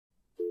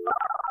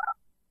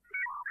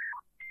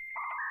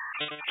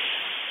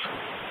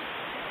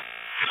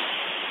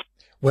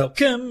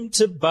Welcome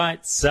to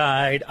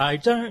Biteside. I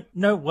don't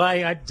know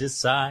why I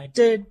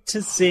decided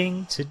to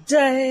sing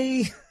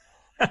today.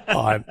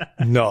 I'm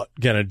not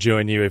going to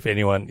join you if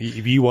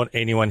you want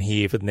anyone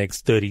here for the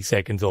next 30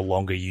 seconds or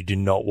longer, you do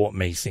not want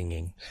me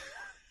singing.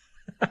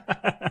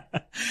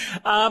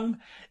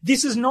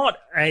 This is not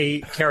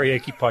a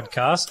karaoke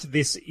podcast.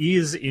 This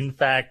is, in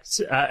fact,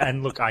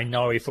 and look, I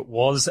know if it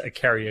was a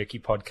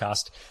karaoke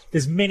podcast,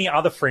 there's many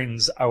other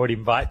friends I would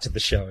invite to the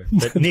show,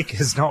 but Nick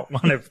is not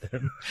one of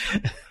them.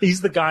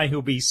 He's the guy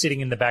who'll be sitting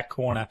in the back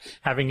corner,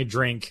 having a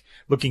drink,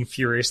 looking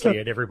furiously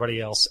at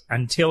everybody else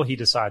until he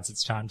decides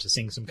it's time to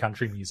sing some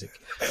country music.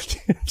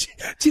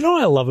 Do you know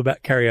what I love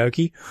about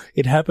karaoke?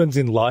 It happens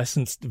in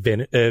licensed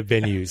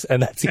venues,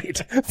 and that's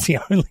it. It's the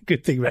only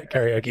good thing about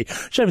karaoke.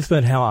 Seamus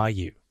Byrne, how are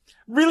you?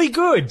 Really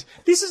good.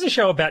 This is a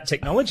show about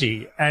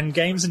technology and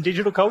games and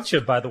digital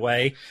culture, by the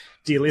way.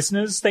 Dear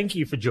listeners, thank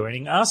you for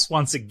joining us.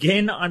 Once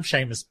again, I'm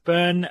Seamus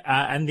Byrne,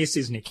 and this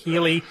is Nick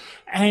Healy.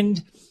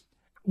 And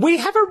we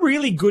have a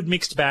really good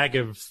mixed bag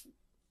of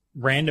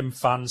random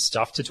fun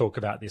stuff to talk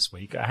about this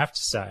week, I have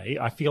to say.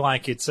 I feel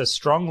like it's a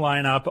strong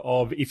lineup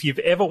of, if you've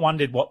ever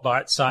wondered what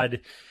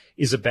Biteside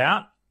is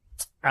about,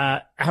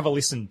 have a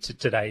listen to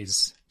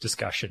today's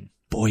discussion.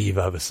 Boy, you've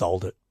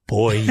oversold it.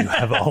 Boy, you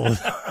have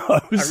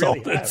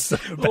oversold it so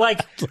badly.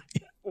 Like,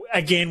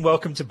 again,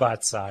 welcome to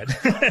Biteside.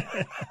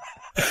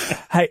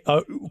 Hey,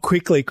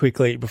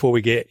 quickly, before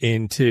we get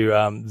into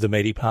the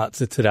meaty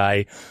parts of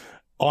today,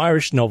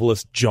 Irish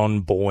novelist John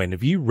Boyne.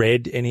 Have you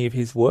read any of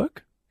his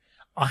work?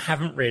 I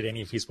haven't read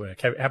any of his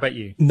work. How about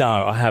you? No,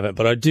 I haven't,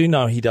 but I do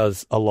know he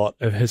does a lot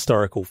of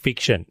historical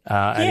fiction.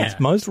 And his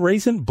most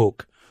recent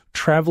book,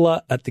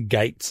 Traveller at the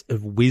Gates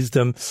of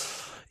Wisdom.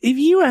 If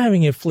you were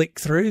having a flick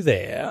through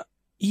there,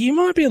 you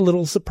might be a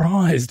little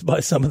surprised by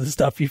some of the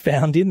stuff you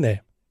found in there.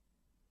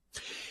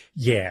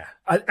 Yeah.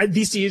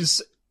 This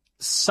is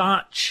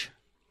such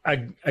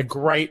a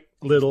great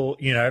little,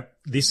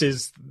 this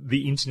is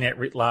the internet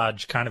writ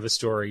large kind of a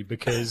story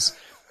because,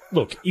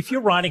 look, if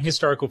you're writing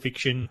historical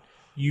fiction,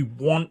 you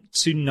want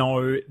to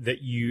know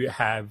that you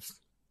have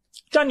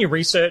done your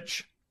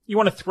research. You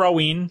want to throw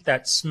in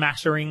that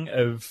smattering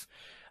of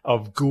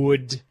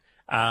good,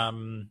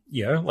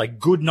 like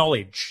good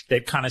knowledge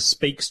that kind of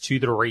speaks to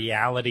the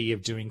reality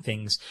of doing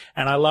things.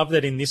 And I love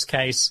that in this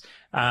case,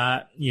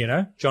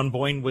 John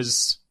Boyne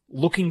was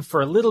looking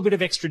for a little bit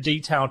of extra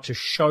detail to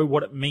show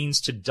what it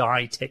means to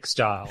dye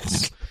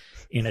textiles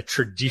in a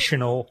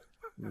traditional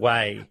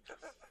way.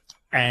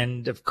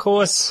 And of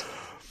course,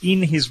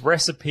 in his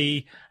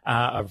recipe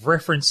of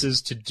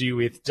references to do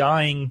with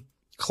dyeing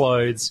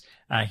clothes,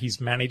 he's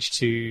managed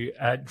to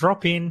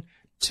drop in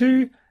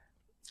two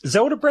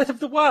Zelda Breath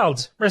of the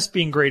Wild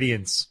recipe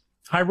ingredients: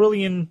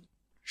 Hylian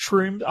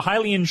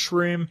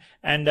shroom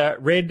and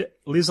red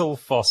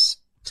Lizalfos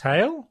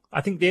tail.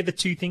 I think they're the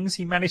two things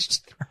he managed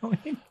to throw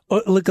in.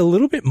 Oh, look, a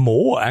little bit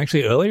more,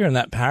 actually, earlier in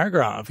that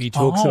paragraph, he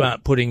talks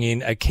about putting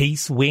in a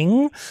Keese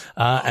wing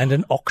and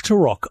an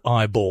Octorok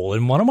eyeball.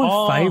 And one of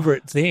my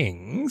favourite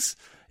things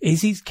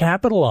is he's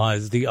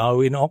capitalised the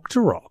O in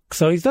Octorok.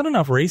 So he's done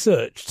enough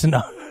research to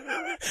know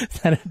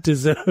that it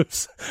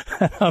deserves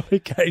an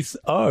uppercase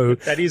O.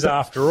 That is,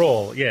 after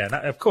all,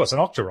 of course, an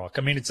Octorok.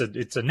 I mean, it's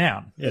a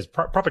noun. It's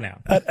proper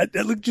noun.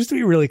 Look, just to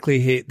be really clear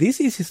here, this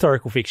is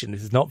historical fiction.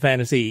 This is not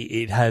fantasy.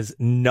 It has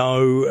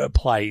no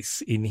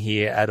place in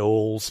here at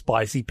all.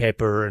 Spicy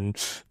pepper and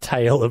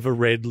tail of a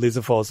red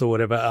Lizalfos or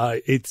whatever.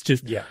 It's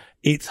just,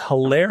 it's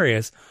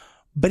hilarious.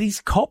 But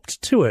he's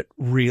copped to it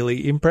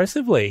really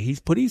impressively. He's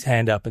put his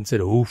hand up and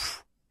said,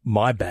 oof,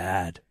 my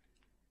bad.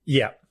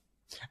 Yeah.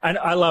 And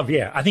I love,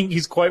 I think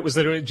his quote was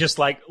literally just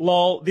like,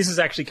 lol, this is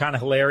actually kind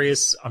of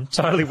hilarious. I'm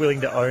totally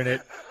willing to own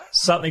it.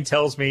 Something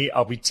tells me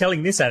I'll be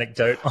telling this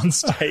anecdote on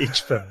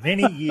stage for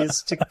many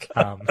years to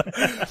come.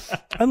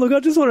 And look, I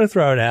just want to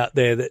throw it out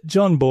there that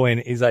John Boyne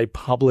is a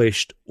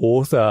published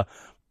author.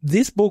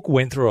 This book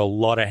went through a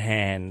lot of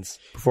hands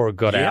before it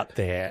got out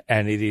there,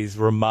 and it is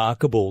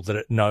remarkable that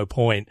at no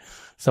point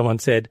someone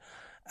said,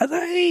 are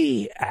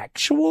they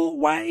actual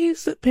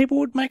ways that people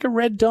would make a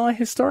red dye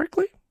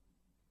historically?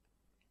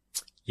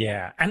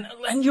 Yeah, and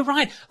you're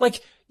right. Like,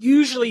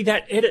 usually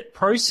that edit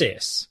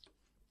process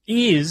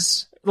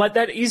is, like,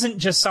 that isn't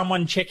just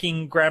someone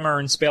checking grammar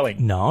and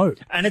spelling. No.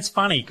 And it's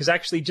funny, because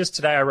actually just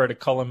today I wrote a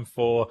column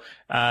for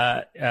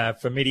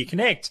Media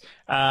Connect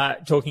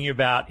talking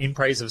about in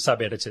praise of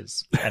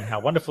sub-editors and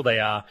how wonderful they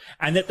are,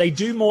 and that they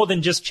do more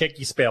than just check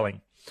your spelling.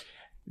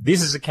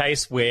 This is a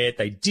case where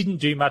they didn't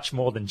do much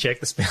more than check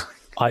the spelling.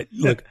 I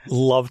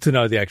love to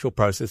know the actual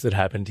process that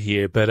happened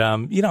here. But,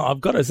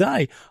 I've got to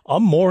say,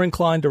 I'm more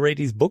inclined to read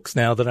his books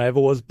now than I ever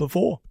was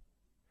before.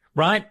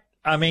 Right?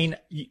 I mean,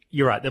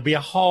 you're right. There'll be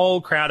a whole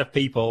crowd of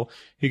people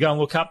who go and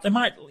look up. They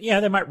might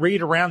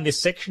read around this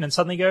section and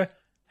suddenly go,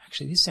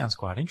 actually, this sounds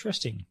quite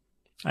interesting.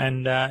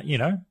 And,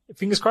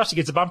 fingers crossed it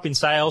gets a bump in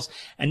sales.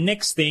 And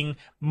next thing,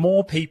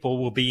 more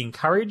people will be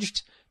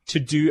encouraged to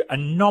do a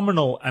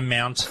nominal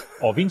amount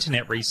of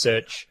internet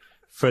research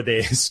for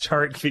their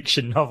historic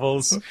fiction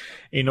novels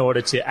in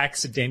order to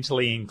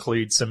accidentally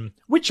include some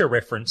Witcher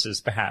references,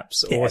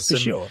 perhaps, Yeah, or for some.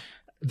 sure.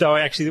 Though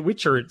actually, The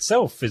Witcher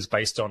itself is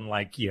based on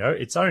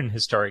its own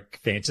historic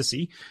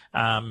fantasy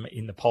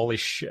in the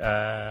Polish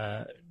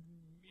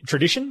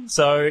tradition.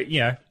 So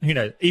who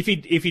knows? If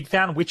he'd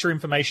found Witcher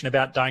information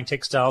about dyeing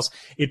textiles,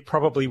 it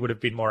probably would have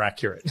been more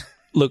accurate.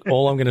 Look,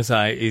 all I'm going to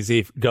say is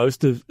if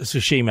Ghost of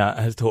Tsushima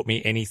has taught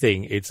me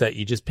anything, it's that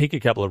you just pick a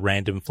couple of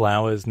random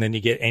flowers and then you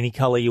get any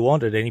color you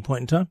want at any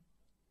point in time.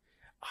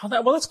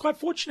 Oh, that's quite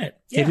fortunate.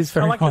 Yeah, it is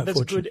very I like quite that. That's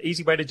fortunate. a good,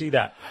 easy way to do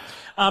that.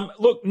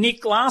 Look,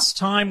 Nick, last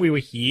time we were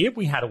here,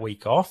 we had a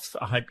week off.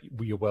 I hope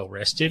we were well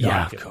rested.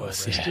 Yeah, I of get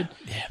course. well rested.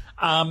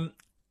 Yeah.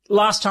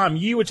 Last time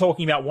you were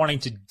talking about wanting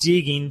to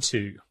dig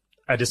into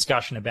a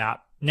discussion about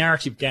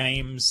narrative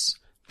games,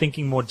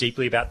 thinking more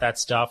deeply about that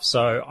stuff.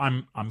 So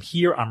I'm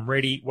here. I'm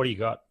ready. What do you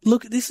got?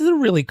 Look, this is a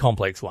really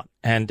complex one.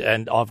 And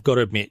I've got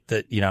to admit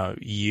that,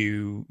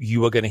 you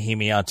are going to hear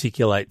me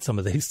articulate some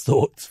of these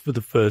thoughts for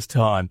the first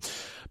time.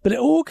 But it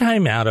all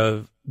came out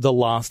of The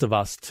Last of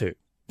Us 2.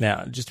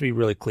 Now, just to be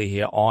really clear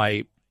here,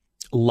 I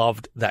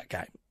loved that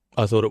game.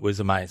 I thought it was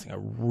amazing. I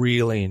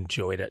really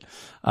enjoyed it.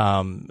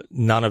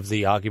 None of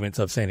the arguments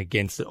I've seen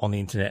against it on the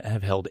internet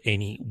have held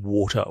any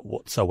water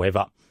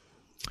whatsoever.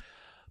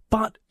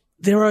 But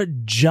there are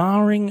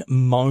jarring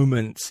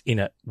moments in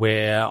it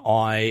where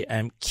I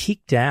am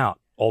kicked out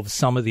of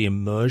some of the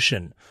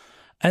immersion.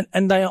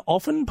 And they are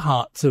often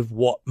parts of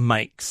what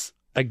makes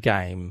a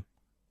game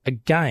a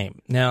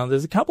game. Now,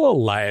 there's a couple of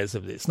layers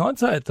of this. And I'd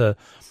say at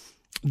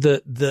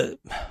the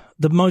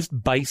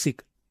most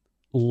basic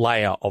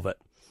layer of it.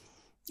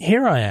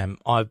 Here I am.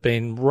 I've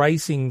been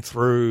racing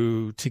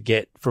through to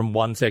get from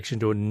one section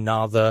to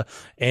another.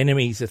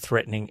 Enemies are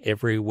threatening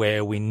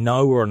everywhere. We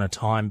know we're on a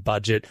time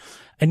budget.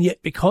 And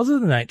yet, because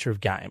of the nature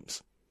of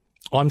games,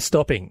 I'm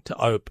stopping to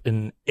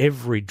open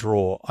every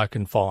drawer I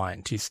can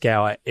find, to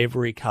scour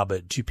every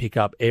cupboard, to pick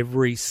up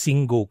every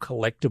single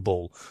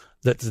collectible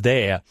that's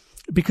there,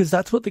 because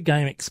that's what the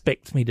game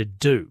expects me to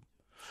do.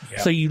 Yep.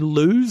 So you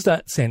lose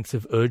that sense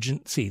of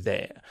urgency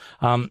there.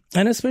 And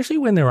especially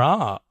when there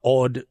are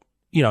odd,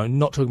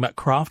 not talking about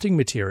crafting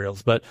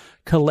materials, but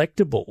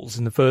collectibles.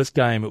 In the first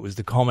game, it was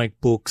the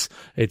comic books.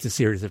 It's a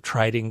series of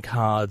trading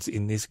cards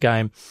in this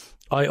game.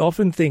 I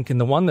often think, and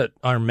the one that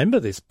I remember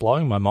this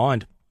blowing my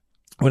mind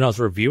when I was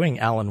reviewing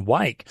Alan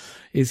Wake,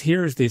 is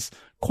here is this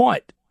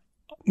quite,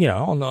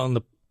 on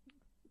the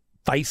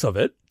face of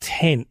it,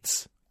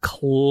 tense,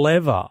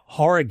 clever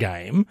horror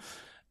game,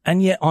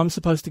 and yet I'm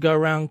supposed to go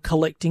around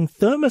collecting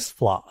thermos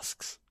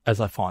flasks as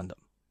I find them.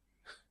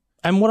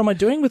 And what am I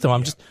doing with them?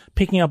 I'm just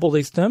picking up all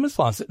these thermos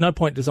flasks. At no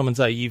point does someone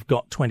say, you've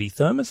got 20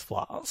 thermos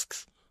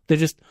flasks. They're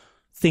just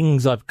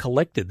things I've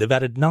collected. They've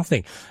added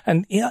nothing.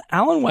 And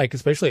Alan Wake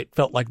especially, it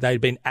felt like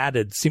they'd been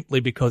added simply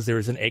because there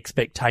is an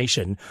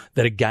expectation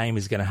that a game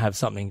is going to have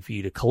something for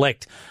you to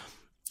collect.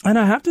 And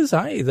I have to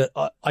say that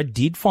I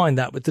did find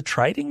that with the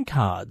trading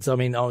cards. I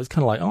mean, I was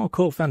kind of like, oh,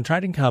 cool, found a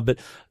trading card. But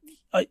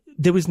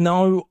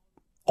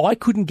I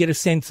couldn't get a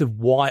sense of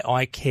why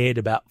I cared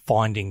about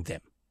finding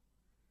them.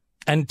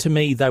 And to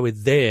me, they were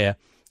there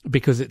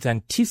because it's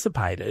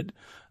anticipated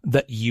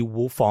that you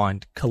will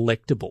find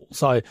collectibles.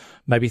 So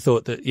maybe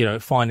thought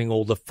that, finding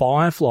all the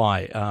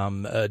Firefly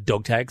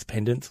dog tags,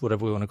 pendants,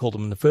 whatever we want to call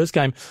them in the first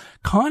game,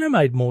 kind of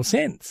made more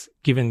sense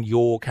given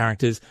your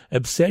character's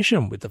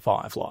obsession with the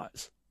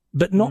Fireflies.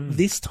 But not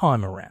this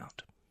time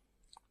around.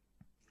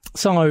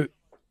 So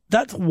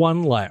that's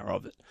one layer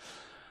of it.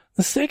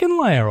 The second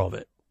layer of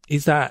it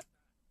is that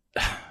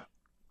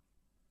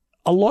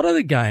a lot of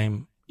the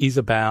game is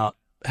about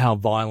how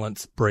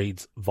violence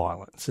breeds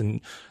violence.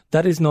 And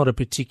that is not a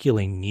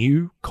particularly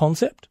new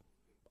concept.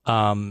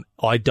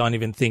 I don't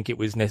even think it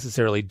was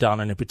necessarily done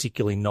in a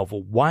particularly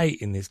novel way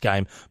in this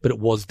game, but it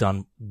was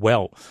done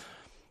well.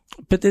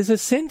 But there's a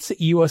sense that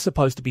you are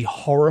supposed to be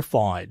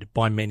horrified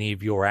by many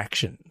of your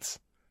actions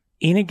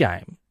in a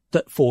game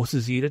that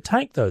forces you to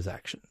take those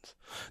actions.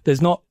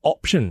 There's not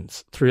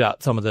options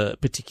throughout some of the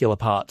particular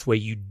parts where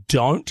you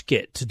don't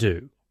get to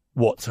do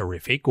what's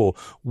horrific or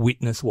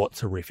witness what's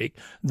horrific.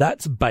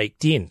 That's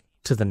baked in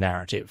to the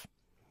narrative.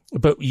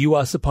 But you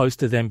are supposed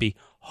to then be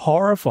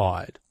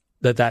horrified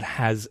that that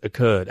has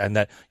occurred and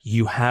that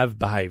you have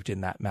behaved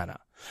in that manner.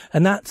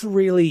 And that's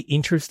really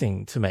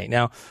interesting to me.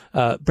 Now,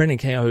 Brendan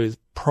Keogh, who's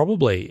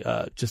probably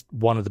just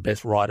one of the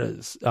best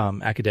writers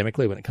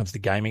academically when it comes to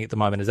gaming at the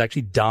moment, has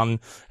actually done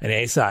an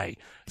essay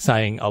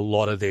saying a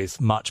lot of this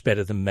much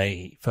better than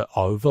me for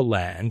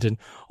Overland. And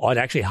I'd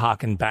actually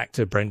hearken back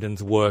to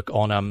Brendan's work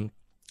on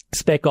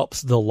Spec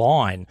Ops The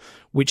Line,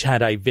 which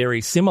had a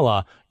very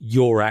similar,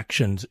 your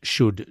actions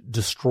should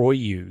destroy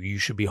you. You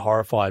should be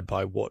horrified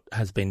by what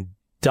has been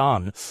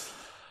done,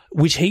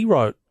 which he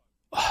wrote.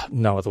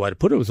 No other way to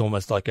put it. It was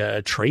almost like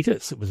a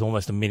treatise. It was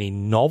almost a mini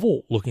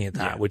novel looking at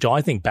that, which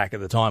I think back at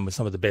the time was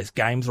some of the best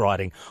games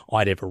writing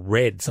I'd ever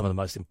read, some of the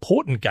most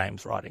important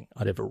games writing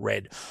I'd ever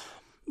read.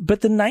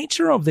 But the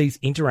nature of these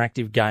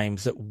interactive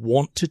games that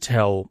want to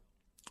tell,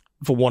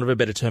 for want of a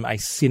better term, a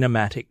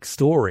cinematic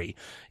story,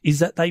 is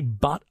that they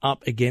butt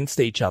up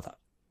against each other.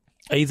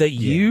 Either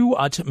you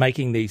are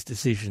making these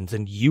decisions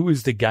and you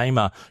as the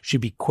gamer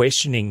should be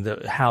questioning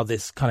how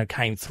this kind of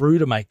came through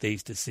to make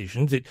these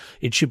decisions.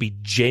 It should be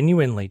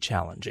genuinely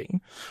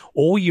challenging,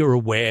 or you're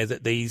aware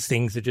that these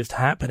things are just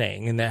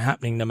happening and they're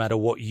happening no matter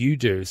what you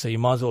do. So you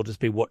might as well just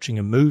be watching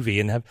a movie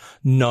and have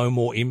no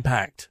more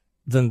impact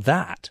than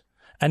that.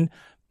 And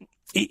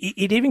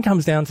it even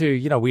comes down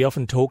to, we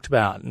often talked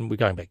about, and we're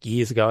going back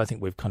years ago, I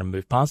think we've kind of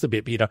moved past a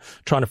bit, but,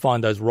 trying to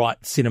find those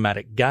right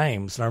cinematic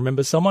games. And I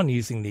remember someone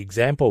using the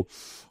example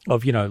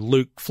of,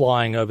 Luke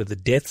flying over the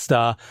Death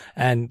Star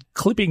and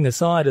clipping the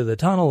side of the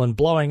tunnel and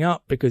blowing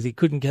up because he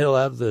couldn't get out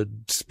of the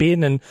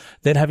spin, and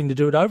then having to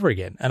do it over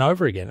again and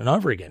over again and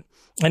over again.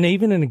 And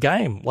even in a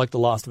game like The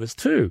Last of Us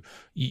 2,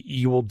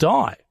 you will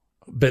die,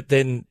 but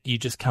then you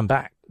just come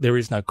back. There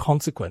is no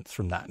consequence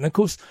from that. And of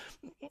course,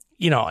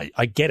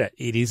 I get it.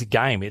 It is a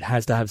game. It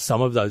has to have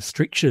some of those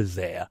strictures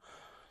there.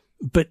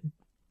 But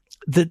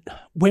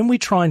when we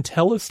try and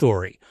tell a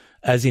story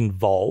as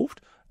involved,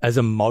 as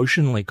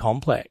emotionally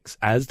complex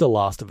as The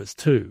Last of Us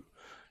 2,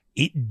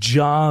 it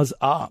jars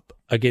up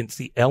against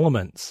the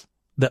elements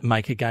that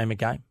make a game a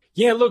game.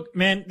 Yeah, look,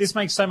 man, this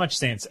makes so much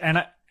sense.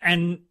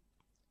 And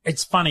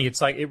it's funny.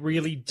 It's like, it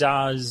really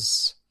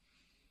does.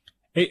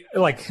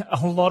 Like,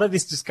 a lot of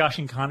this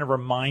discussion kind of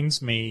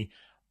reminds me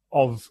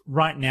of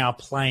right now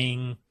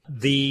playing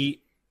the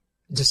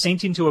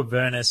Descent into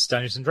Avernus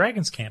Dungeons &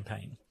 Dragons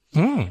campaign.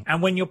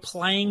 And when you're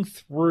playing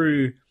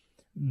through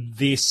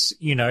this,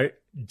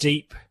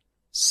 deep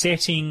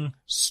setting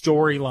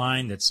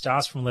storyline that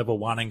starts from level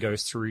 1 and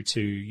goes through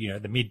to,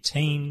 the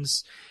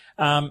mid-teens,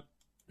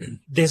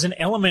 there's an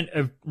element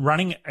of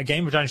running a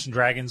game of Dungeons &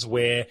 Dragons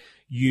where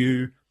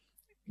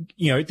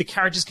the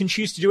characters can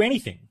choose to do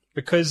anything,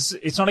 because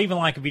it's not even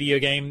like a video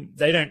game.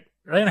 They don't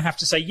have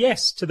to say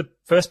yes to the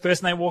first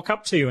person they walk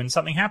up to and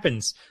something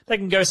happens. They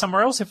can go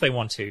somewhere else if they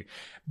want to.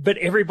 But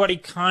everybody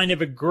kind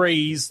of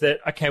agrees that,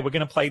 okay, we're going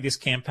to play this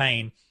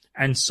campaign,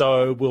 and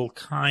so we'll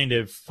kind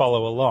of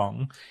follow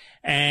along.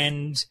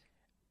 And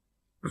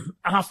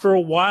after a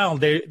while,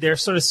 there are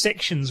sort of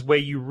sections where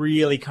you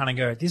really kind of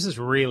go, this is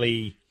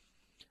really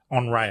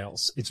on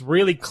rails. It's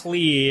really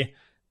clear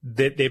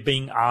that they're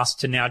being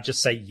asked to now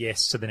just say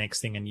yes to the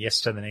next thing and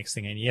yes to the next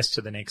thing and yes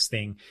to the next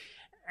thing.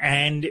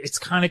 And it's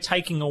kind of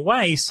taking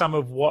away some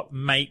of what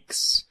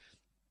makes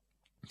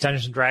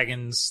Dungeons &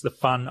 Dragons the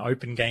fun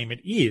open game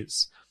it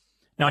is.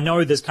 Now, I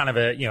know there's kind of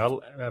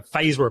a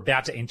phase we're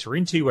about to enter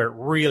into where it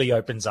really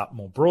opens up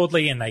more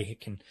broadly and they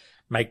can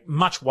make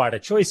much wider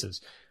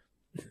choices.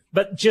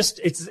 But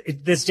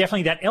there's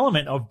definitely that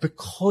element of,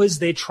 because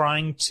they're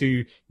trying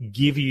to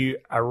give you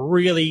a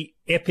really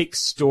epic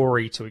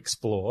story to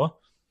explore,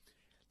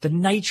 the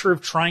nature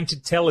of trying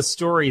to tell a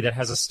story that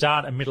has a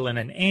start, a middle, and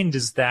an end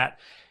is that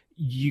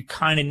you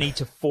kind of need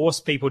to force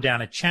people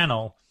down a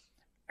channel.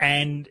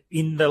 And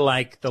in the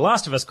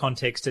Last of Us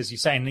context, as you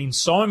say, and in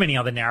so many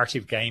other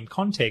narrative game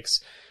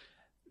contexts,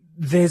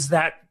 there's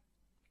that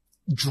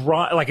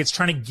drive, like it's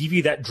trying to give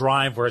you that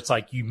drive where it's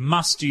like, you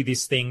must do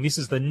this thing. This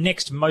is the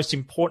next most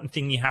important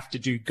thing you have to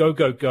do. Go,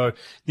 go, go.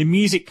 The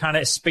music kind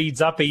of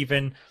speeds up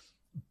even,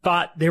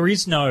 but there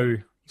is no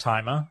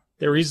timer.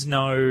 There is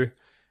no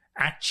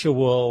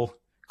actual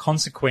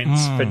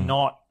consequence for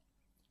not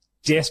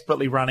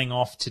desperately running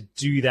off to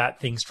do that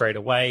thing straight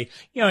away.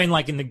 In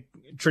the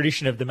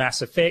tradition of the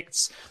Mass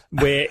Effects,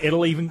 where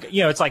it'll even,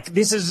 it's like,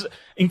 this is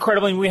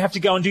incredible and we have to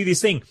go and do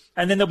this thing.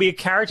 And then there'll be a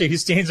character who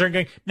stands there and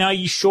going, now, are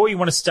you sure you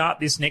want to start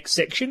this next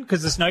section?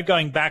 Because there's no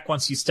going back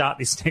once you start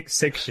this next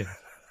section.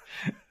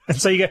 And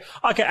so you go,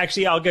 okay,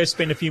 actually, I'll go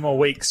spend a few more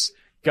weeks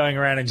going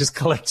around and just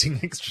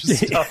collecting extra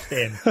stuff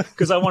then,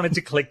 because I wanted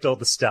to collect all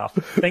the stuff.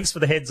 Thanks for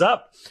the heads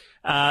up.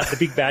 The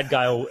big bad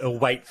guy will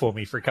wait for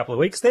me for a couple of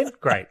weeks then.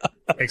 Great.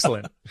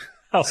 Excellent.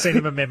 I'll send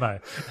him a memo.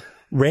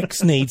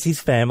 Rex needs his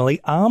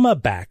family armor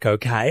back,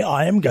 okay?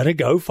 I am going to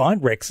go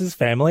find Rex's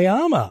family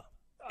armor.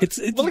 It's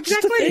well,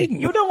 exactly.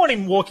 You don't want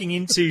him walking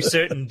into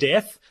certain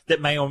death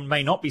that may or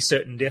may not be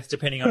certain death,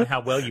 depending on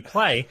how well you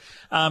play.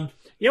 You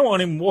don't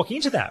want him walking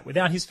into that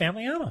without his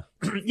family armor.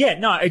 Yeah,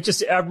 no, I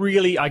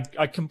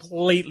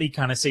completely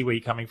kind of see where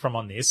you're coming from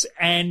on this.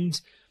 And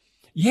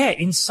yeah,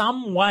 in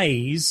some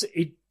ways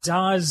it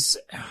does,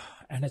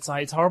 and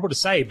it's horrible to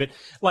say, but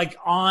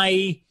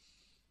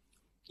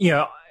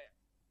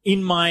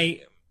in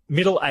my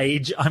middle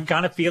age, I'm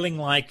kind of feeling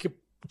like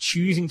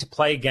choosing to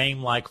play a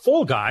game like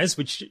Fall Guys,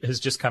 which has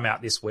just come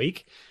out this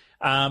week,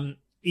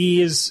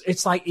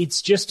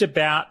 it's just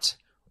about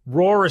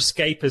raw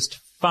escapist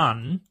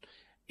fun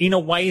in a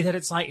way that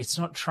it's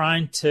not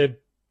trying to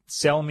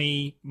sell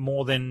me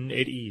more than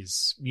it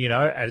is,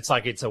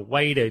 and it's a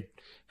way to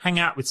hang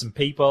out with some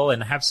people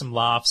and have some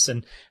laughs.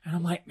 And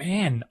I'm like,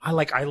 man,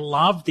 I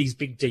love these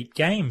big, deep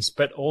games,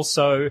 but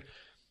also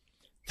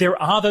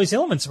there are those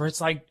elements where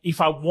it's like, if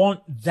I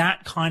want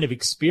that kind of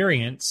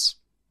experience,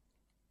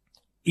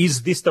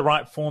 is this the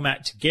right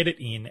format to get it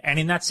in? And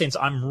in that sense,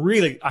 I am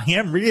really,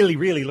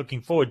 really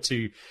looking forward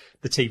to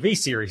the TV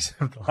series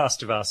of The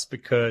Last of Us,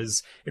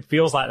 because it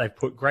feels like they've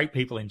put great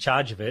people in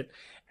charge of it.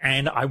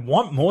 And I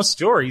want more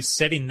stories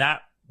set in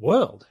that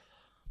world.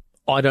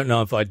 I don't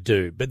know if I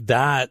do, but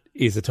that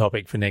is a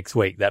topic for next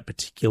week, that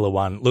particular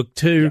one. Look,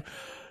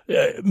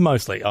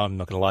 mostly, I'm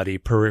not going to lie to you,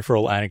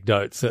 peripheral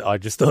anecdotes that I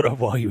just thought of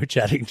while you were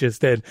chatting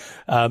just then.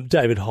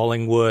 David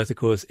Hollingworth, of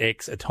course,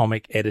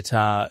 ex-Atomic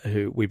editor,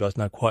 who we both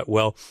know quite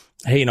well.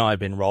 He and I have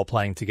been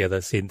role-playing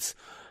together since,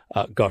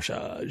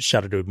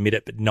 shudder to admit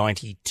it, but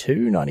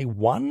 92,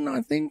 91,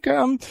 I think.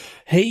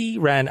 He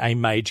ran a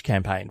mage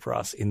campaign for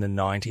us in the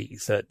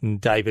 90s. And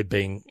David,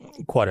 being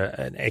quite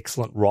an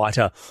excellent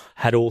writer,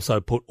 had also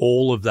put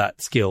all of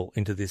that skill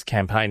into this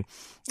campaign.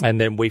 And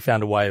then we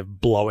found a way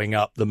of blowing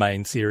up the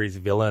main series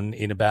villain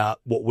in about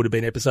what would have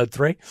been episode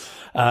 3.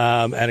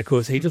 And of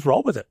course, he just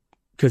rolled with it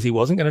because he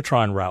wasn't going to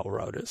try and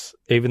railroad us,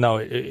 even though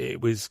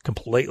it was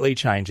completely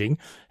changing.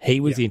 He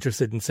was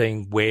interested in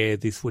seeing where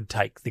this would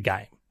take the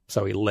game.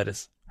 So he let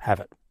us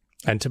have it.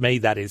 And to me,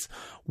 that is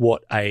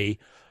what a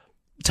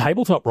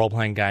tabletop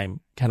role-playing game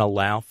can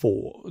allow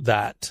for,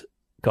 that,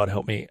 God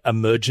help me,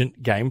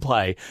 emergent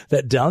gameplay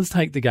that does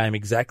take the game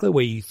exactly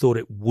where you thought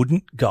it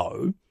wouldn't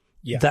go.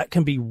 Yeah. That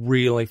can be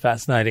really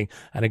fascinating.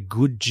 And a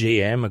good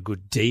GM, a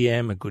good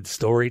DM, a good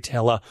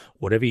storyteller,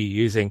 whatever you're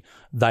using,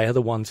 they are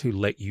the ones who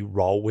let you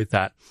roll with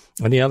that.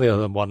 And the only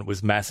other one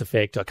was Mass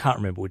Effect. I can't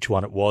remember which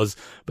one it was,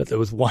 but there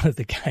was one of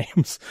the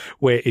games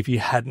where if you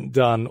hadn't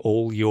done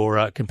all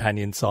your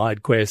companion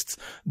side quests,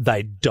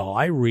 they'd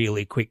die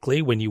really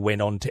quickly when you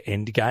went on to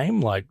end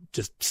game. Like,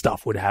 just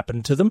stuff would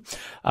happen to them.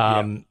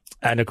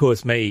 And of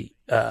course, me,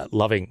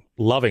 loving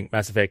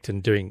Mass Effect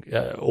and doing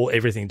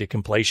everything to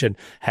completion,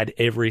 had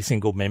every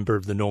single member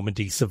of the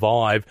Normandy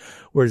survive.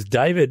 Whereas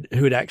David,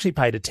 who had actually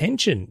paid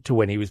attention to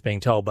when he was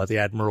being told by the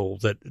Admiral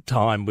that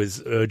time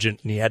was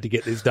urgent and he had to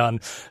get this done,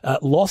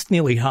 lost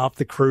nearly half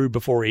the crew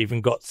before he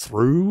even got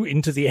through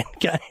into the end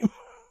game.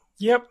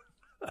 Yep.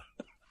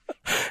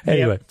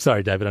 Anyway,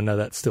 sorry, David. I know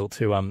that's still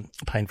too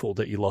painful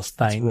that you lost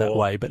Thane that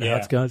way, but how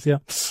it goes, yeah.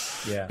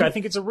 But I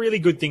think it's a really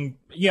good thing.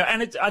 Yeah,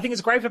 and I think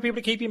it's great for people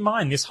to keep in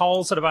mind this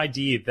whole sort of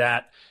idea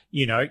that,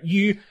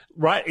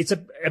 it's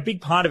a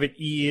big part of it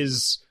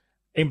is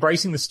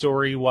embracing the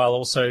story while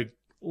also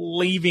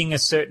leaving a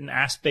certain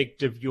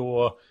aspect of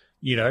your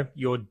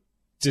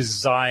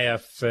desire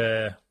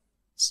for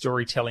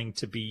storytelling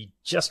to be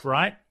just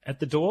right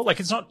at the door. Like,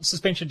 it's not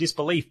suspension of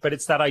disbelief, but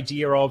it's that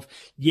idea of,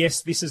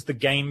 yes, this is the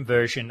game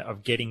version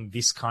of getting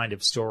this kind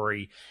of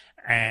story,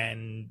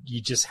 and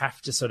you just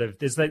have to sort of,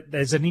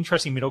 there's an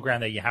interesting middle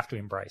ground there you have to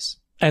embrace.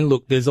 And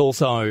look, there's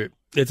also,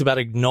 it's about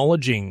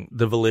acknowledging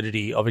the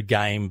validity of a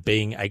game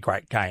being a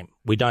great game.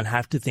 We don't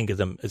have to think of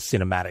them as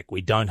cinematic. We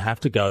don't have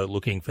to go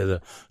looking for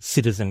the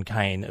Citizen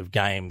Kane of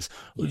games.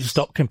 Yes.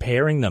 Stop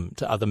comparing them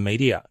to other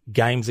media.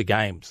 Games are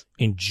games.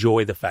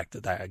 Enjoy the fact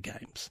that they are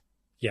games.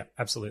 Yeah,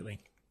 absolutely.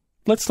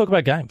 Let's talk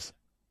about games.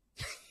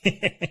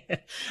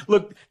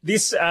 Look,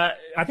 I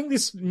think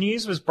this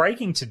news was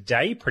breaking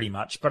today pretty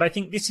much, but I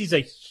think this is a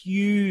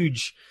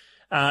huge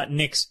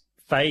next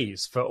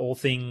phase for all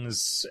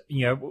things,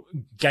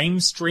 game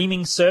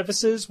streaming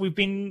services. We've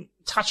been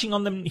touching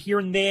on them here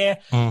and there.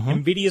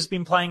 NVIDIA's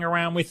been playing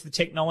around with the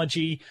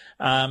technology.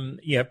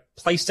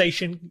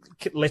 PlayStation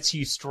lets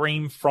you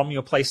stream from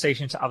your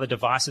PlayStation to other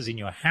devices in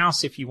your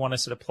house if you want to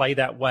sort of play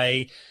that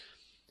way.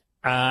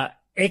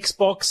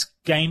 Xbox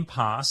Game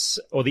Pass,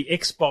 or the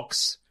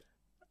Xbox,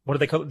 what do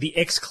they call it? The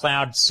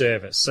xCloud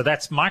service. So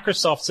that's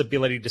Microsoft's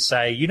ability to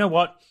say, you know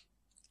what?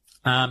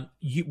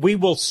 We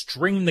will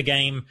stream the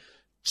game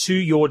to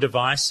your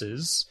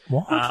devices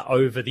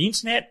over the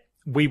internet.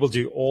 We will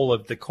do all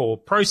of the core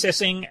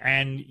processing,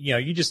 and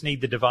you just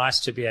need the device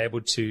to be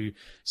able to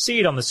see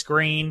it on the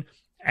screen,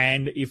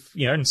 and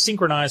and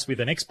synchronize with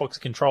an Xbox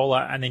controller,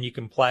 and then you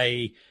can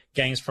play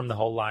games from the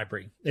whole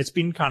library. It's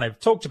been kind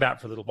of talked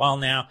about for a little while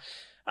now,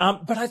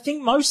 but I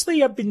think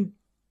mostly I've been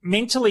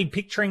mentally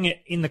picturing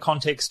it in the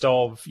context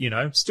of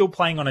still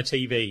playing on a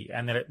TV,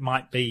 and that it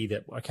might be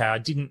that, okay, I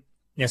didn't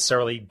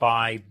necessarily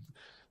buy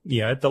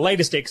the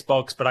latest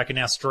Xbox, but I can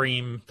now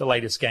stream the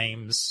latest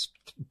games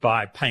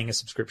by paying a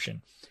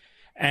subscription.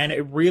 And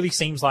it really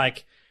seems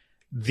like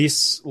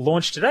this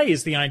launch today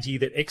is the idea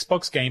that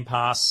Xbox Game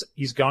Pass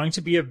is going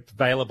to be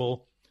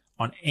available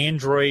on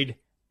Android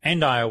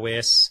and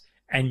iOS,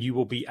 and you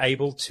will be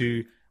able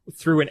to,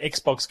 through an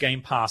Xbox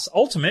Game Pass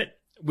Ultimate,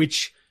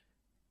 which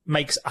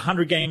makes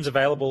 100 games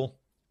available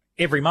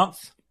every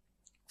month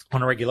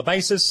on a regular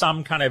basis.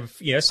 Some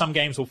some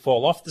games will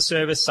fall off the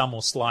service, some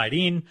will slide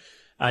in,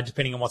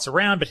 depending on what's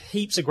around, but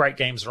heaps of great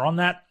games are on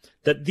that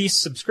this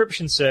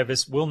subscription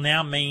service will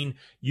now mean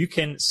you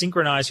can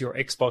synchronize your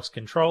Xbox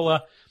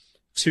controller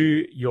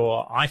to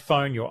your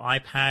iPhone, your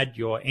iPad,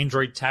 your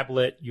Android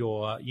tablet,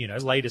 your,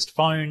 latest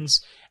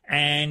phones,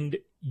 and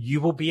you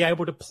will be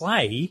able to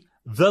play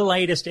the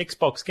latest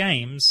Xbox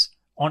games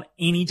on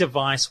any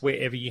device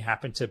wherever you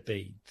happen to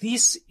be.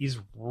 This is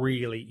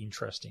really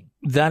interesting.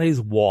 That is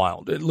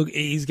wild. Look,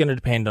 it is going to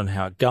depend on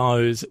how it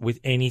goes. With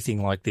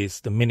anything like this,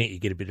 the minute you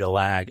get a bit of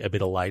lag, a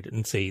bit of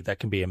latency, that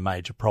can be a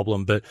major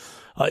problem. But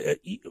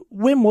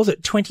when was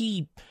it?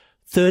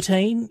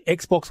 2013,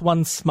 Xbox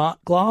One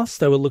Smart Glass.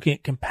 They were looking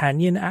at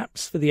companion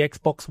apps for the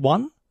Xbox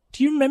One.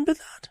 Do you remember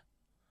that?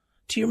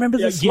 Do you remember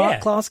the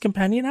Smart Glass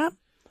companion app?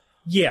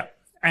 Yeah.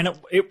 And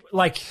it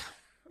like,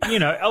 you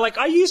know, like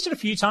I used it a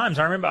few times.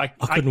 I remember I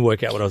couldn't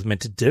work out what I was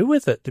meant to do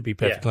with it, to be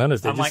perfectly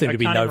honest. There just seemed to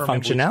be no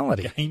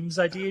functionality. Games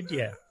I did,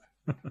 yeah.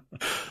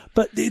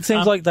 But it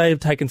seems like they have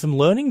taken some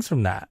learnings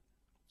from that.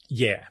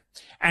 Yeah.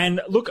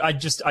 And look, I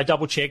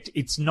double checked.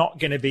 It's not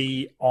going to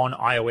be on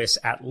iOS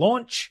at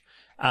launch.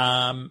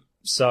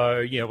 So,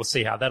 yeah, we'll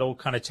see how that all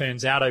kind of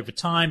turns out over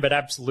time. But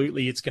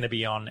absolutely, it's going to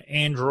be on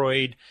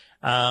Android.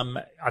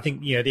 I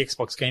think, you know, the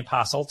Xbox Game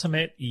Pass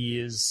Ultimate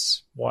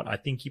is what I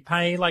think you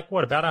pay, like,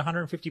 what, about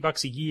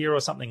 $150 a year or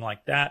something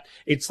like that.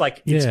 It's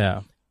like,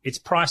 it's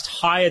priced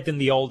higher than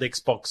the old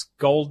Xbox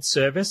Gold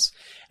service.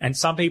 And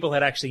some people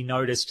had actually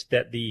noticed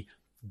that the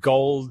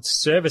Gold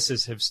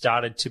services have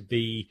started to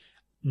be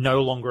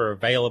no longer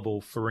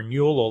available for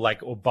renewal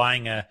or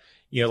buying a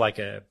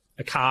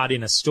card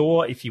in a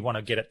store if you want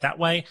to get it that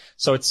way.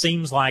 So it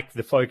seems like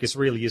the focus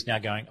really is now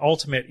going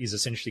Ultimate is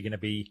essentially going to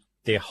be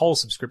their whole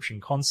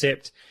subscription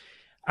concept.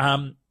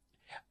 The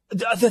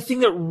thing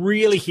that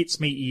really hits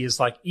me is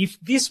like, if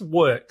this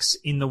works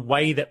in the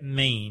way that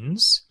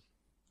means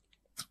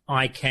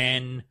I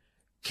can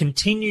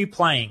continue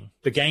playing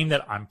the game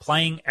that I'm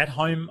playing at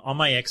home on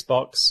my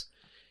Xbox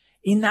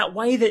in that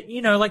way that,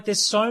 you know, like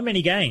there's so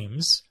many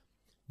games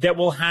that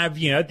will have,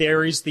 you know,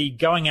 there is the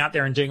going out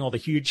there and doing all the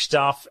huge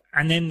stuff.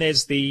 And then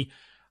there's the,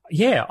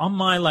 on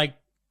my like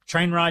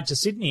train ride to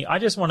Sydney, I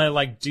just want to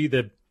like do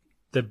the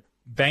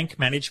bank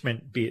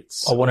management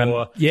bits. I want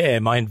to,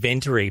 my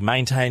inventory,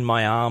 maintain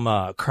my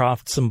armor,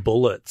 craft some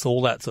bullets,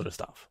 all that sort of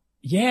stuff.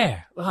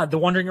 Yeah. The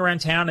wandering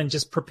around town and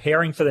just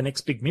preparing for the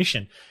next big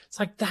mission. It's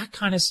like that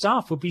kind of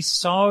stuff would be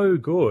so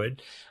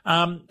good.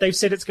 They've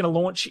said it's going to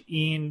launch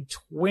in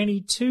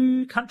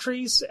 22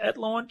 countries at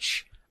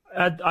launch.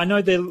 I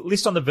know the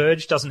list on The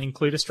Verge doesn't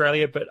include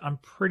Australia, but I'm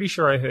pretty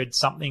sure I heard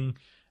something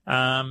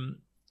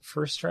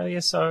for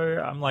Australia.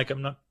 So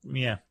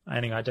anyway,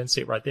 I don't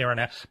see it right there right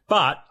now.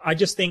 But I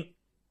just think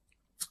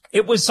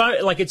it was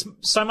it's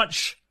so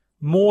much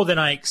more than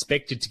I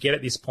expected to get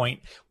at this point.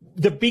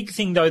 The big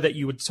thing, though, that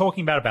you were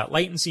talking about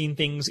latency and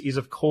things is,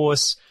 of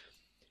course,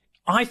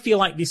 I feel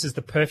like this is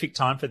the perfect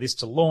time for this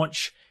to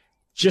launch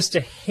just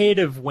ahead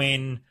of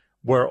when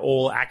we're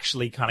all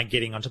actually kind of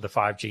getting onto the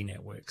 5G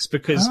networks,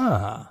 because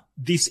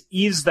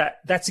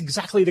that's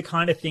exactly the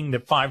kind of thing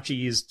that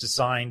 5G is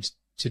designed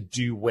to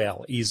do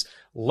well, is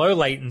low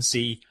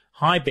latency,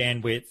 high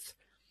bandwidth,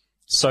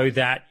 so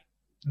that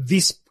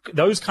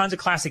those kinds of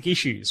classic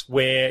issues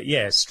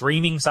where,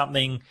 streaming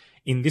something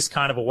in this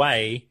kind of a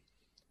way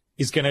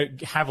is going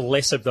to have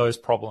less of those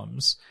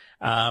problems.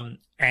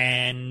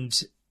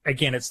 And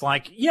again, it's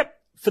like,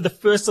 for the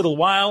first little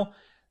while,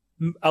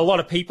 a lot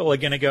of people are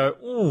going to go,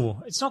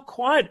 ooh, it's not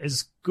quite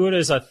as good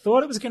as I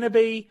thought it was going to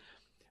be.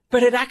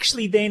 But it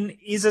actually then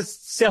is a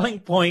selling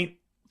point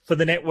for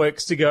the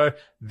networks to go,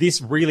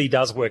 this really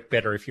does work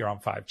better if you're on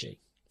 5G.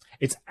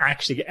 It's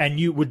actually, and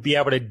you would be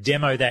able to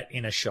demo that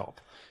in a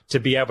shop to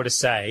be able to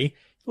say,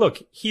 look,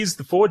 here's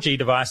the 4G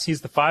device,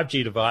 here's the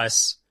 5G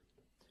device,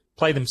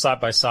 play them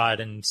side by side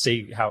and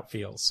see how it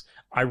feels.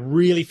 I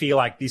really feel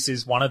like this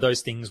is one of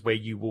those things where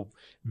you will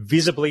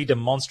visibly,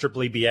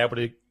 demonstrably be able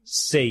to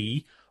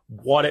see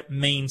what it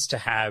means to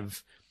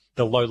have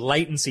the low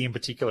latency in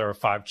particular of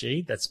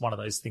 5G. That's one of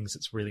those things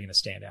that's really going to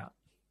stand out.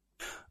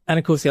 And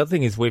of course, the other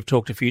thing is we've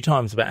talked a few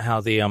times about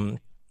how the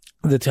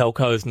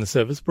telcos and the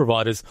service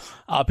providers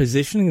are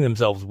positioning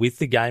themselves with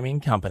the gaming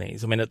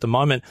companies. I mean, at the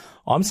moment,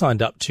 I'm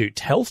signed up to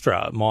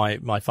Telstra,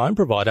 my phone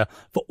provider,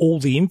 for all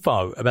the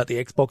info about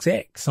the Xbox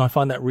X. And I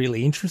find that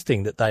really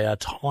interesting that they are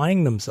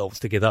tying themselves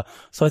together.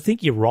 So I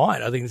think you're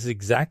right. I think this is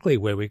exactly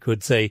where we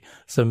could see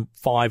some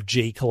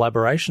 5G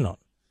collaboration on.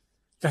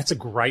 That's a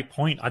great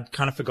point. I'd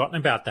kind of forgotten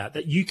about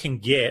that you can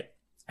get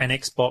an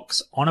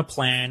Xbox on a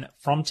plan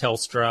from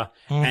Telstra,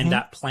 and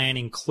that plan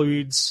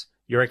includes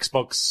your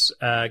Xbox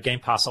Game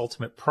Pass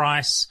Ultimate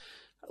price.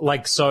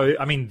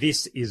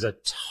 This is a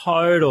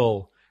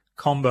total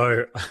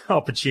combo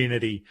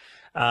opportunity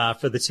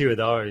for the two of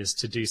those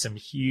to do some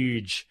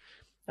huge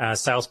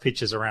sales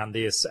pitches around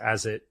this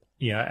as it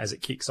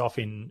kicks off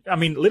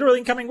literally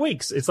in coming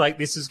weeks. It's like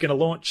this is going to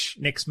launch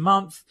next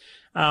month.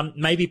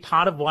 Maybe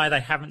part of why they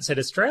haven't said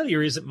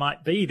Australia is it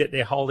might be that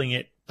they're holding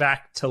it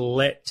back to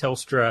let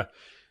Telstra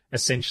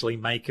essentially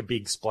make a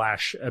big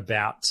splash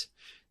about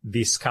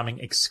this coming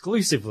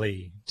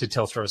exclusively to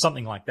Telstra or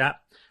something like that.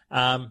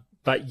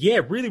 But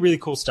really, really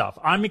cool stuff.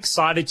 I'm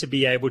excited to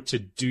be able to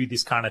do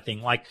this kind of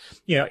thing. Like,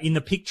 in the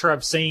picture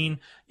I've seen,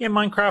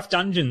 Minecraft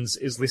Dungeons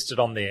is listed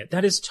on there.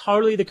 That is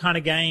totally the kind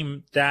of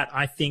game that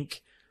I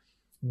think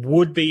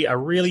would be a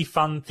really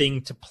fun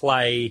thing to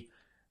play,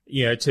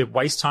 to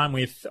waste time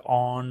with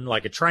on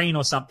like a train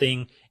or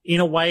something in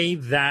a way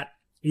that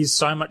is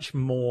so much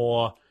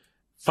more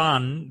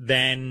fun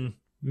than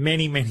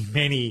many, many,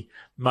 many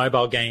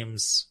mobile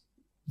games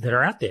that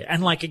are out there.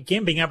 And like,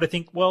 again, being able to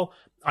think, well,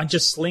 I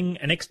just sling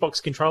an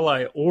Xbox controller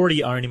I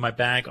already own in my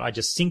bag. I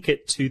just sync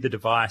it to the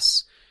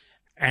device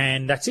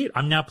and that's it.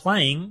 I'm now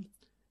playing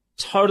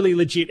totally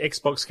legit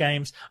Xbox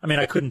games. I mean,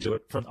 I couldn't do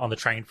it on the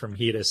train from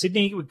here to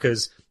Sydney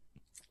because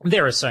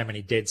there are so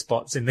many dead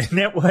spots in their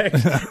network.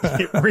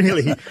 It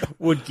really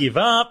would give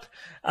up.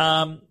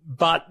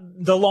 But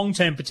the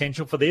long-term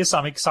potential for this,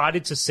 I'm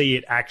excited to see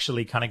it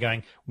actually kind of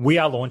going, we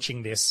are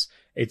launching this.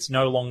 It's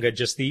no longer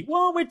just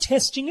we're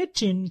testing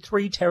it in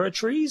 3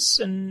 territories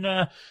and,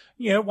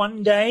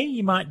 one day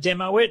you might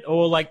demo it,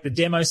 or like the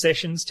demo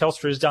sessions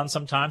Telstra has done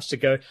sometimes to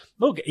go,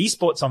 look,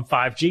 esports on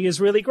 5G is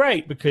really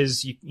great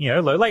because,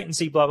 low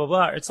latency, blah, blah,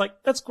 blah. It's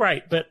like, that's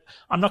great, but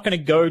I'm not going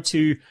to go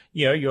to,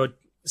 your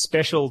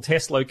special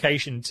test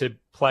location to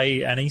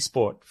play an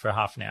esport for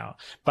half an hour.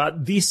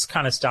 But this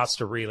kind of starts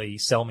to really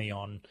sell me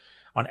on,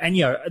 and,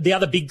 the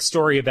other big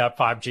story about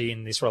 5G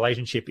in this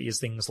relationship is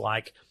things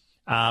like,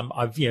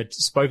 I've,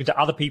 spoken to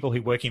other people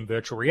who work in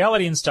virtual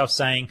reality and stuff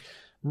saying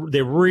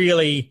they're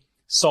really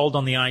sold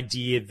on the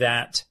idea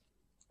that,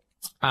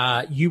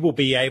 you will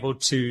be able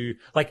to,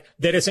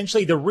 that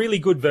essentially the really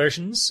good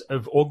versions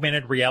of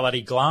augmented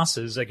reality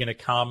glasses are going to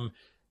come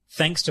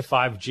thanks to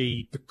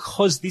 5G,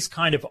 because this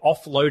kind of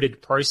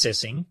offloaded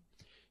processing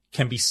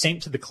can be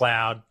sent to the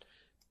cloud.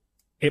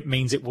 It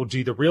means it will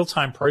do the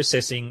real-time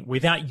processing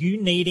without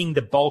you needing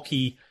the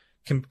bulky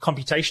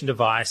computation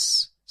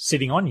device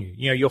sitting on you.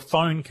 Your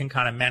phone can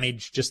kind of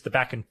manage just the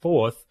back and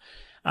forth,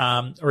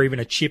 or even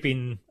a chip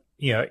in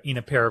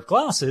a pair of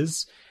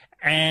glasses.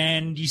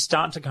 And you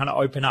start to kind of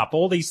open up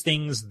all these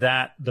things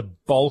that the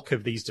bulk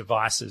of these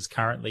devices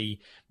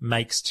currently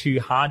makes too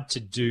hard to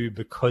do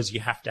because you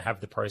have to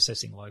have the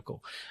processing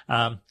local.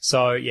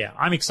 So yeah,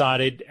 I'm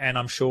excited, and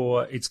I'm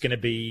sure it's going to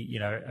be,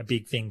 a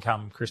big thing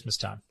come Christmas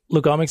time.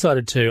 Look, I'm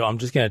excited too. I'm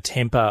just going to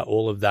temper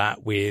all of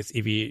that with,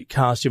 if you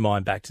cast your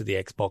mind back to the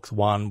Xbox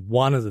One,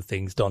 one of the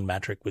things Don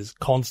Mattrick was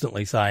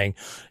constantly saying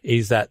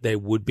is that there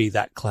would be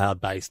that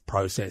cloud-based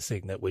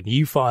processing, that when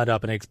you fired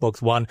up an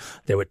Xbox One,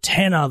 there were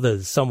 10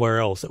 others somewhere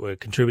else that were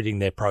contributing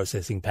their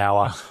processing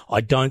power.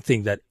 I don't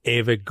think that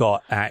ever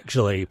got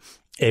actually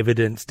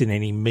evidenced in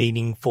any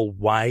meaningful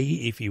way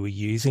if you were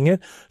using it.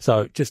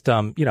 So just,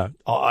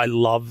 I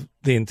love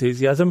the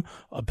enthusiasm.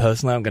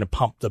 Personally, I'm going to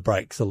pump the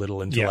brakes a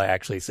little until I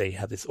actually see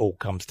how this all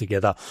comes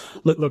together.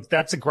 Look,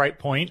 that's a great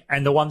point.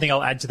 And the one thing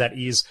I'll add to that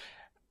is,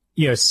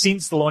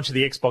 since the launch of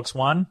the Xbox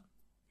One,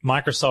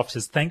 Microsoft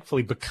has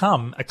thankfully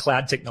become a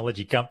cloud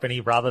technology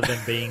company rather than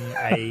being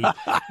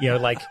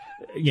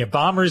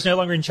Balmer is no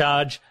longer in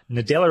charge,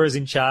 Nadella is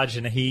in charge,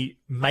 and he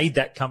made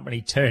that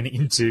company turn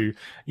into,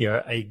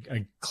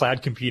 a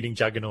cloud computing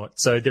juggernaut.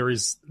 So there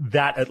is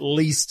that at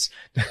least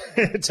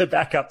to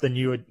back up the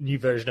new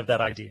version of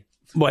that idea.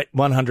 Wait,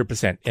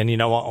 100%. And you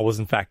know what? I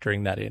wasn't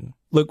factoring that in.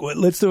 Look,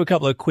 let's do a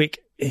couple of quick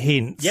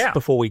hints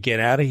before we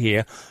get out of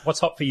here. What's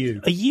hot for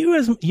you?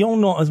 You're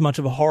not as much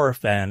of a horror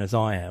fan as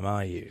I am,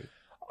 are you?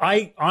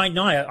 I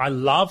know I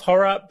love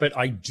horror, but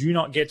I do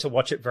not get to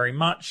watch it very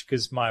much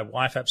because my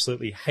wife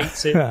absolutely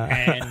hates it.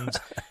 And,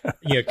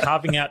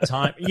 carving out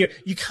time,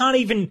 you can't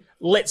even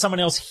let someone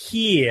else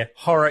hear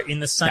horror in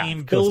the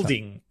same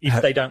building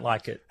if they don't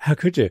like it. How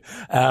could you?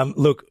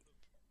 Look,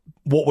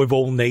 what we've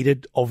all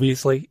needed,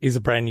 obviously, is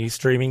a brand new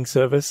streaming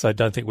service. I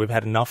don't think we've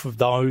had enough of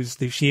those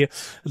this year.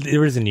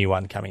 There is a new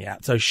one coming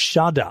out. So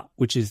Shudder,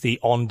 which is the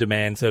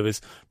on-demand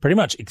service, pretty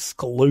much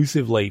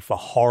exclusively for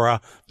horror,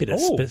 bit of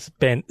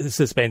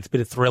suspense,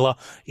 bit of thriller.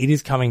 It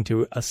is coming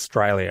to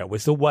Australia. We're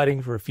still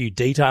waiting for a few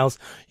details.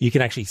 You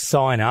can actually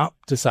sign up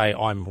to say,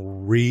 I'm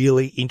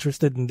really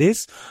interested in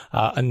this.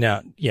 And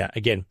now,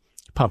 again,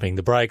 pumping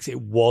the brakes. It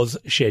was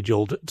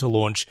scheduled to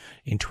launch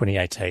in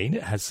 2018.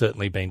 It has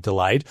certainly been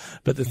delayed,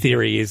 but the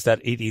theory is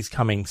that it is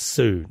coming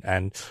soon.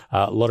 And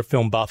a lot of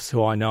film buffs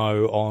who I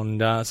know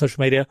on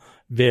social media,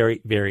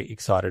 very, very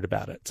excited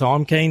about it. So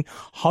I'm keen.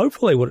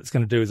 Hopefully what it's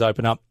going to do is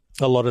open up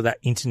a lot of that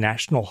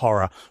international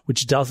horror,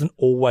 which doesn't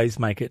always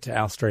make it to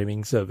our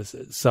streaming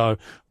services. So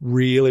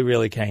really,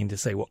 really keen to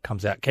see what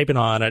comes out. Keep an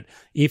eye on it.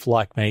 If,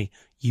 like me,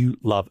 you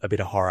love a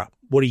bit of horror.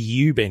 What have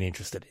you been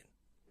interested in?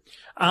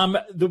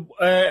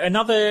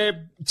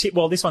 Another tip,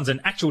 well, this one's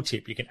an actual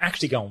tip you can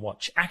actually go and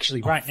watch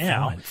right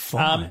now.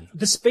 Fine.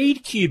 The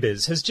Speed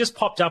Cubers has just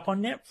popped up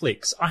on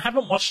Netflix. I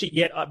haven't watched it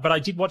yet, but I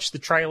did watch the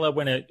trailer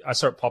when I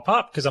saw it pop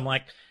up because I'm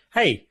like,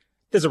 hey,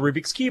 there's a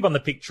Rubik's Cube on the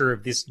picture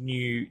of this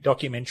new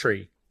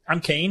documentary. I'm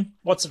keen.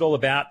 What's it all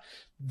about?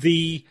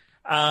 The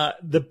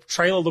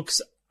trailer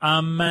looks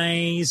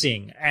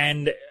amazing,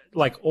 and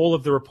like all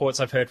of the reports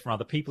I've heard from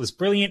other people is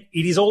brilliant.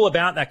 It is all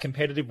about that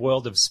competitive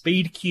world of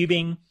speed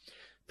cubing.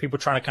 People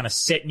trying to kind of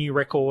set new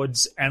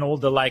records and all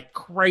the like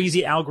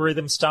crazy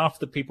algorithm stuff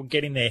that people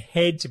get in their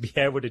head to be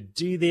able to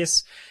do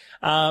this.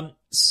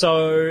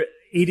 So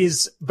it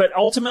is, but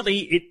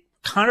ultimately it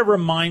kind of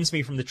reminds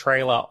me from the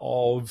trailer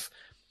of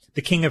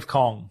The King of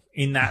Kong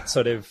in that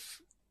sort of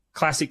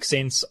classic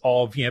sense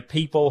of,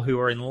 people who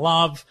are in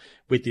love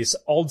with this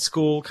old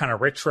school kind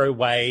of retro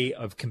way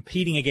of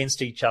competing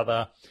against each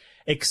other,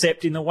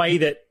 except in the way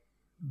that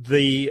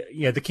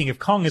the King of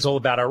Kong is all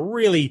about a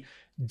really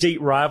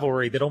deep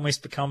rivalry that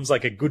almost becomes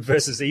like a good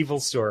versus evil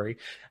story.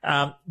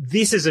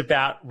 This is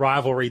about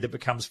rivalry that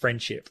becomes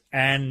friendship.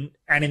 And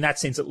in that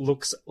sense, it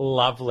looks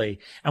lovely.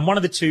 And one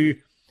of the two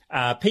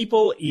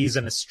people is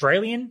an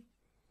Australian,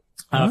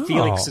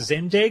 Felix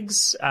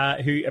Zemdegs,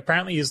 who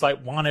apparently is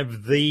like one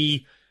of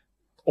the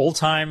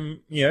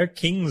all-time,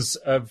 kings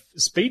of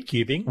speed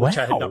cubing, which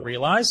I had not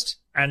realized.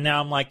 And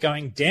now I'm like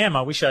going, damn,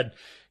 I wish I'd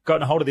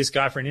gotten a hold of this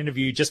guy for an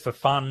interview just for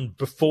fun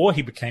before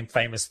he became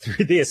famous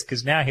through this,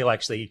 because now he'll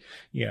actually,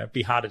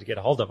 be harder to get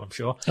a hold of, I'm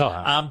sure.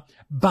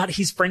 But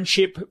his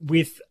friendship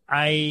with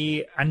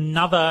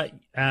another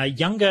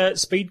younger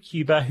speed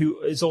cuber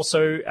who is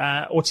also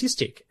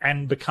autistic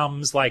and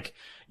becomes like,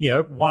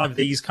 one of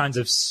these kinds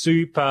of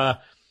super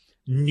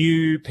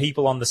new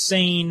people on the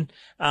scene.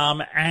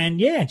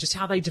 Just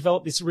how they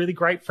develop this really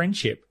great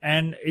friendship.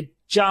 And it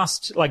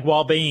just like,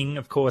 while being,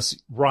 of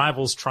course,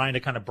 rivals trying to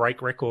kind of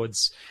break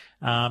records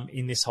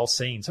in this whole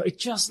scene. So it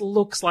just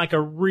looks like a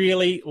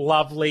really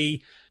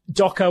lovely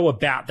doco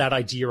about that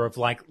idea of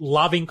like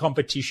loving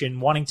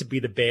competition, wanting to be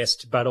the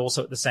best, but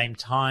also at the same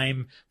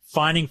time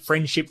finding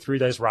friendship through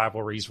those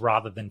rivalries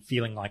rather than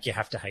feeling like you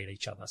have to hate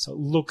each other. So it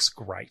looks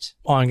great.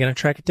 I'm going to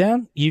track it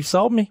down. You've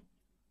sold me.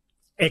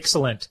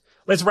 Excellent.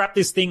 Let's wrap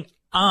this thing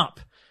up.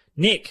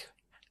 Nick,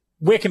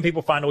 where can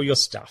people find all your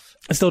stuff?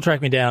 Still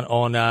track me down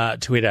on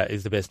Twitter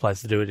is the best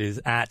place to do it. It is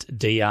at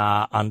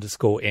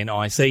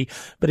 @DR_NIC.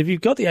 But if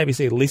you've got the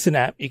ABC Listen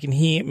app, you can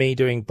hear me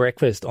doing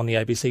breakfast on the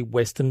ABC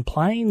Western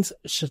Plains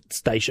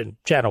station,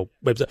 channel,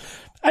 website.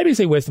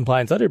 ABC Western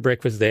Plains, I do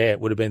breakfast there. It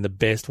would have been the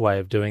best way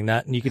of doing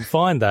that. And you can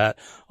find that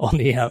on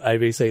the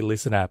ABC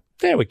Listen app.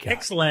 There we go.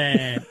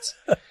 Excellent.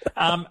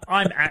 I'm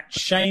at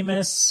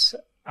Seamus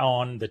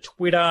on the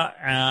Twitter.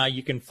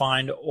 You can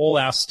find all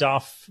our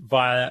stuff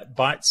via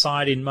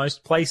Biteside in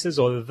most places,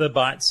 or the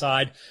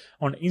Biteside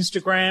on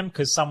Instagram,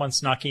 because someone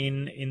snuck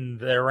in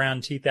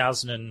around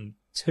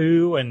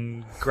 2002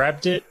 and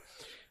grabbed it.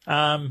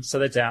 So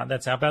that's our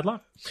bad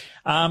luck.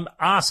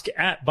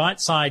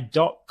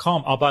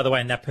 Ask@biteside.com. Oh, by the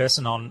way, and that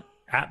person on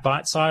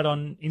 @Biteside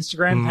on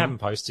Instagram haven't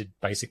posted,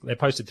 basically. They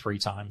posted 3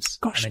 times.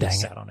 Gosh, and they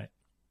just dang sat on it.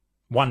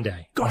 One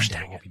day. Gosh, One day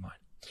dang will it. be mine.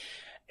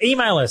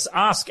 Email us,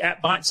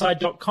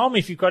 ask@biteside.com,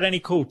 if you've got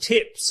any cool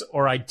tips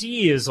or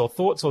ideas or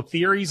thoughts or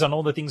theories on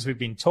all the things we've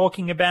been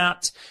talking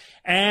about.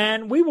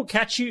 And we will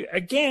catch you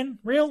again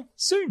real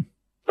soon.